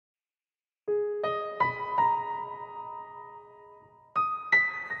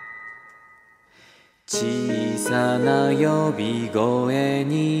小さな呼び声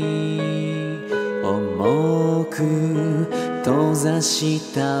に重く閉ざ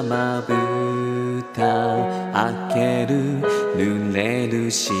したまぶた開ける濡れる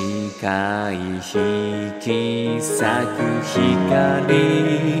視界引き裂く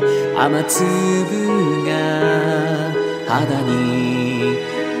光雨粒が肌に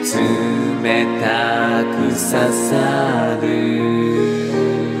冷たく刺さる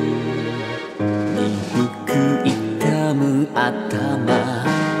痛む頭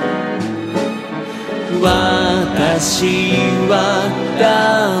私は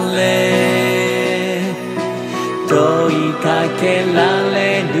誰問いかけられ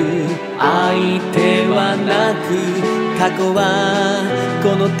る相手はなく過去は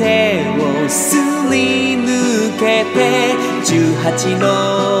この手をすり抜けて18の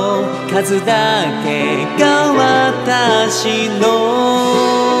数だけが私の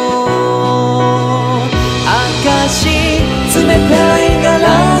証冷たいガラ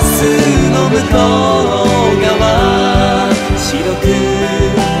スの向こう側白く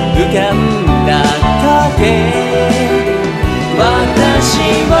浮かんだ影私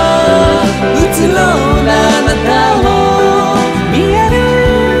は移ろうあなたを見える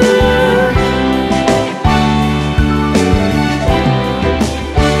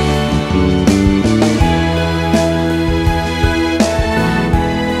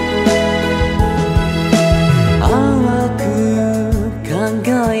淡く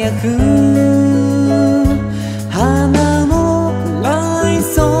輝く花の暗い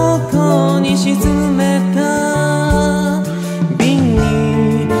底に沈めた瓶に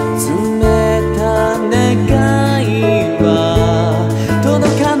詰めた願いは届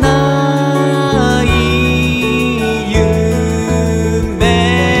かない夢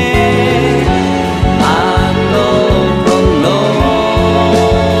あの頃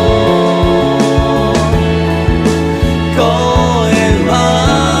声は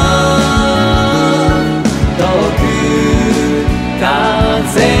遠く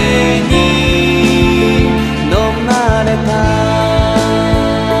風に飲まれた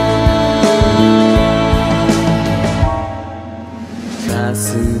かす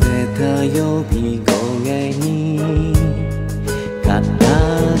れた呼び声に固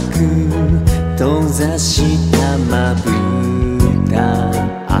く閉ざしたまぶた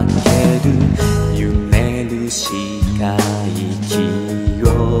開ける揺れる視界記憶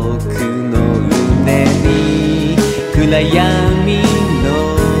のうねり暗闇の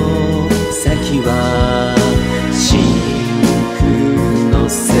先は真空の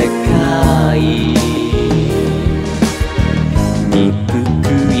世界鈍く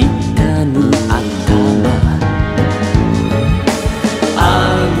痛む頭あ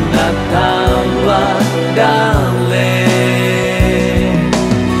なたは誰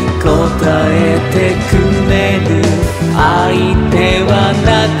答えてくれる相手はな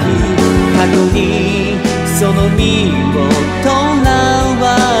く過去にその身をとらわ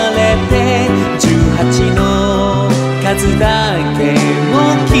れて18の数だけを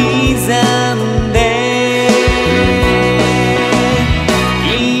刻んで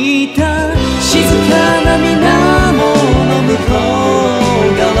いた静かな水面の向こ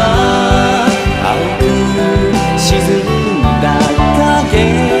う側青く沈んだ影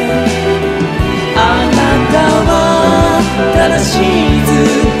あなたはただ静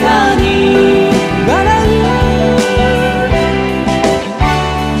かに笑う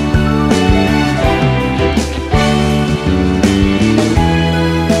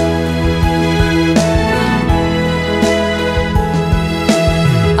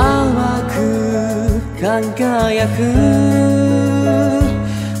淡く輝く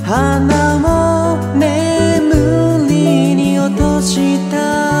花を眠りに落とした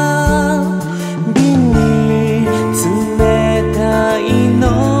瓶に冷たいの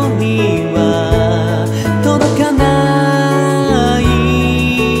には届かない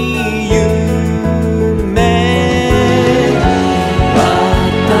夢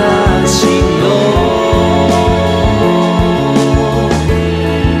私の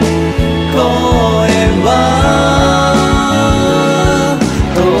声は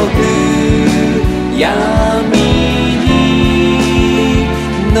遠く闇に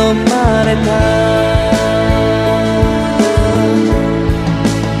飲まれた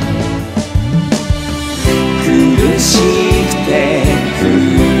苦しくて苦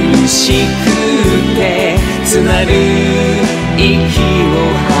しくて詰まる息を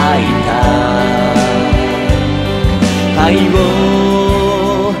吐いた灰を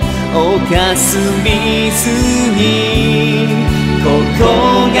犯すミスにここ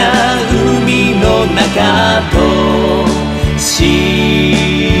が海の中と知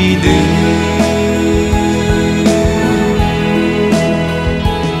る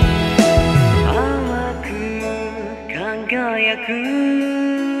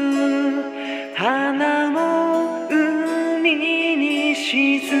花を海に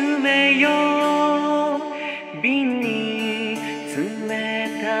沈めよう。瓶に詰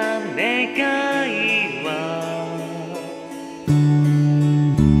めた願いは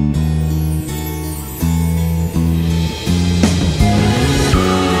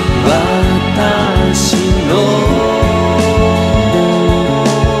私の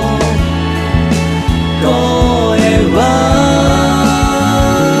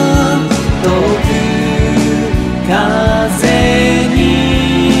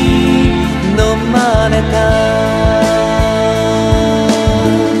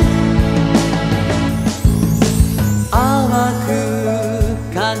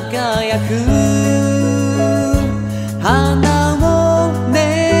輝く